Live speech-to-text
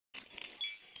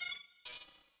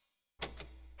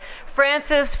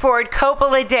Francis Ford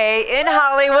Coppola Day in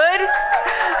Hollywood.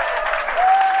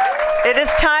 It is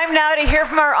time now to hear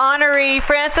from our honoree,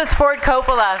 Francis Ford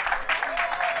Coppola.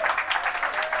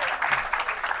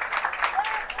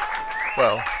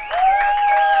 Well,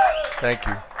 thank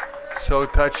you. So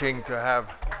touching to have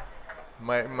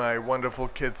my wonderful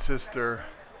kid sister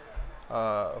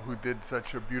who did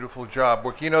such a beautiful job.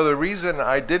 Well, you know, the reason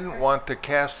I didn't want to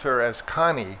cast her as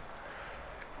Connie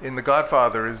in The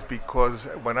Godfather is because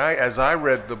as I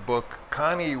read the book,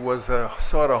 Connie was a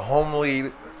sort of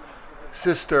homely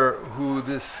sister who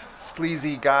this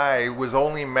sleazy guy was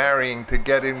only marrying to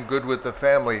get in good with the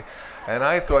family. And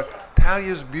I thought,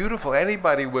 Talia's beautiful.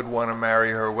 Anybody would want to marry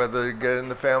her, whether they get in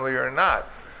the family or not.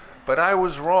 But I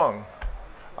was wrong.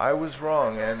 I was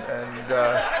wrong. And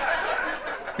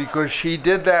because she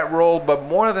did that role, but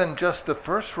more than just the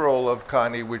first role of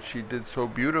Connie, which she did so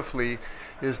beautifully,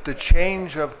 is the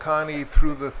change of Connie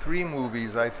through the 3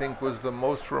 movies, I think, was the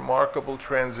most remarkable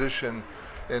transition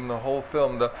in the whole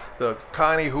film. The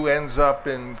Connie who ends up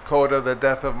in Coda, The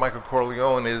Death of Michael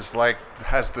Corleone, is like,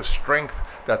 has the strength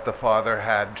that the father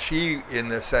had. She,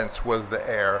 in a sense, was the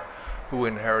heir who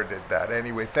inherited that.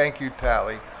 Anyway, thank you,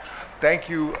 Tali. Thank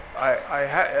you.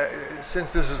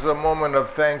 Since this is a moment of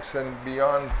thanks and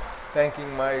beyond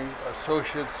thanking my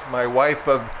associates, my wife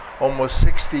of almost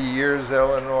 60 years,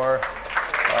 Eleanor,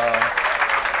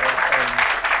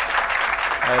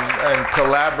 and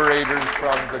collaborators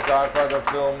from the Godfather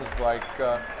films like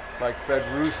Fred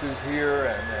Roos is here,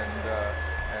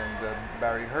 and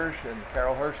Barry Hirsch and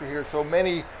Carol Hirsch are here. So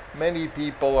many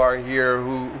people are here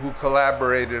who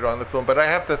collaborated on the film. But I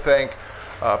have to thank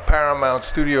Paramount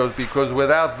Studios, because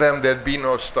without them there'd be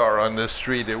no star on this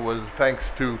street. It was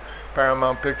thanks to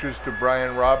Paramount Pictures, to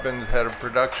Brian Robbins, head of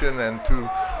production, and to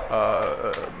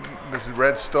Mrs.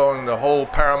 Redstone, the whole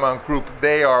Paramount group.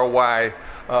 They are why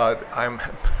I'm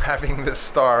having this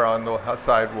star on the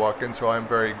sidewalk, and so I'm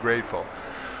very grateful.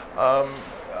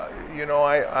 You know,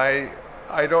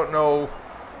 I don't know.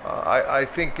 I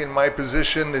think in my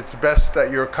position it's best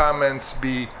that your comments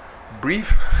be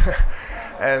brief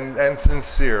and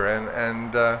sincere,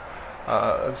 and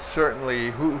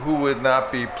certainly who would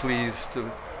not be pleased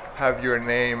to have your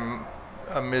name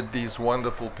amid these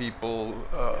wonderful people,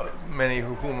 many of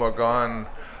whom are gone.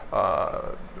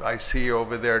 I see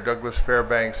over there Douglas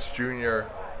Fairbanks Jr.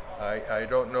 I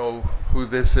don't know who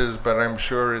this is, but I'm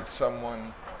sure it's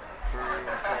someone very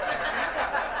important.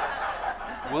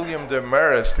 William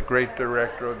Demaris, the great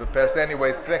director of the past.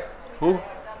 Anyway, who?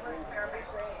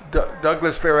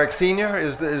 Douglas Fairbanks Sr.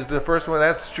 is the first one.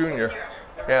 That's Junior.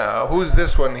 Yeah, who's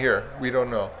this one here? We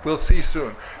don't know. We'll see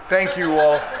soon. Thank you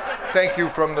all. Thank you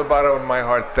from the bottom of my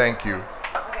heart. Thank you.